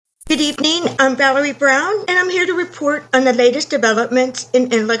Good evening, I'm Valerie Brown, and I'm here to report on the latest developments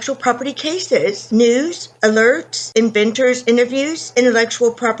in intellectual property cases, news, alerts, inventors interviews, intellectual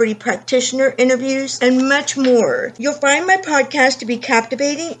property practitioner interviews, and much more. You'll find my podcast to be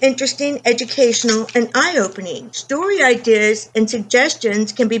captivating, interesting, educational, and eye-opening. Story ideas and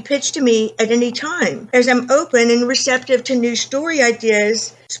suggestions can be pitched to me at any time, as I'm open and receptive to new story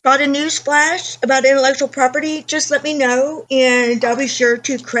ideas. Spot a news flash about intellectual property, just let me know, and I'll be sure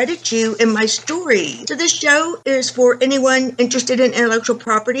to credit you in my story. So this show is for anyone interested in intellectual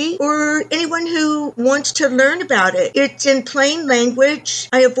property or anyone who wants to learn about it. It's in plain language.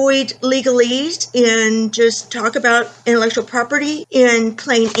 I avoid legalese and just talk about intellectual property in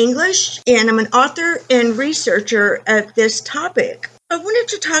plain English, and I'm an author and researcher of this topic. I wanted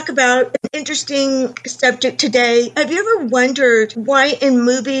to talk about an interesting subject today. Have you ever wondered why in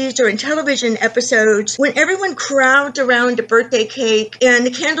movies or in television episodes, when everyone crowds around a birthday cake and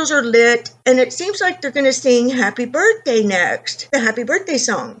the candles are lit, and it seems like they're going to sing Happy Birthday next, the Happy Birthday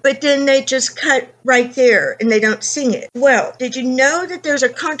song, but then they just cut right there and they don't sing it? Well, did you know that there's a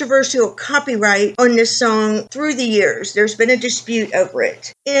controversial copyright on this song through the years? There's been a dispute over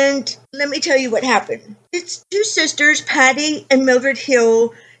it. And let me tell you what happened. It's two sisters, Patty and Mildred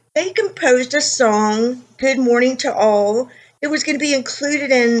Hill. They composed a song, Good Morning to All. It was going to be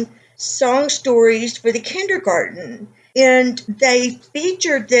included in song stories for the kindergarten. And they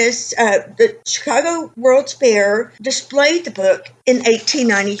featured this, the Chicago World's Fair displayed the book in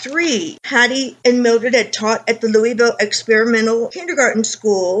 1893. Patty and Mildred had taught at the Louisville Experimental Kindergarten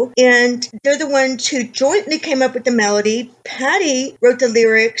School, and they're the ones who jointly came up with the melody. Patty wrote the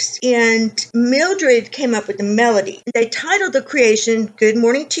lyrics, and Mildred came up with the melody. They titled the creation Good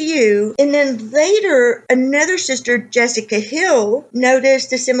Morning to You, and then later, another sister, Jessica Hill,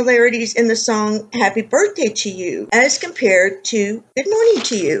 noticed the similarities in the song Happy Birthday to You as compared to Good Morning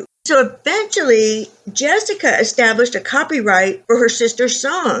to You. So eventually, Jessica established a copyright for her sister's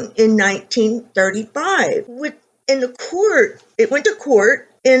song in 1935. In the court, it went to court,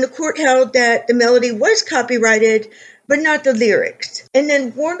 and the court held that the melody was copyrighted, but not the lyrics. And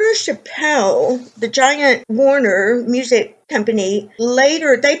then Warner Chappell, the giant Warner music company,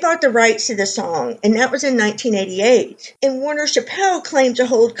 later they bought the rights to the song, and that was in 1988. And Warner Chappell claimed to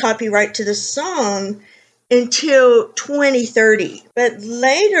hold copyright to the song until 2030. But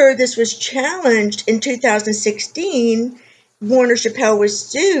later, this was challenged in 2016. Warner Chappell was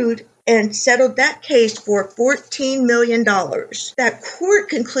sued and settled that case for $14 million. That court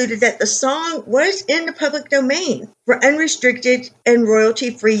concluded that the song was in the public domain for unrestricted and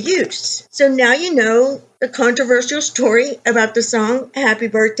royalty-free use. So now you know the controversial story about the song Happy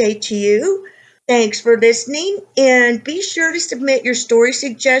Birthday to You. Thanks for listening, and be sure to submit your story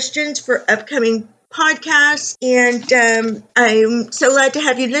suggestions for upcoming podcasts, and I'm so glad to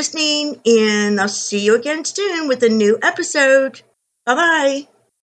have you listening, and I'll see you again soon with a new episode. Bye-bye.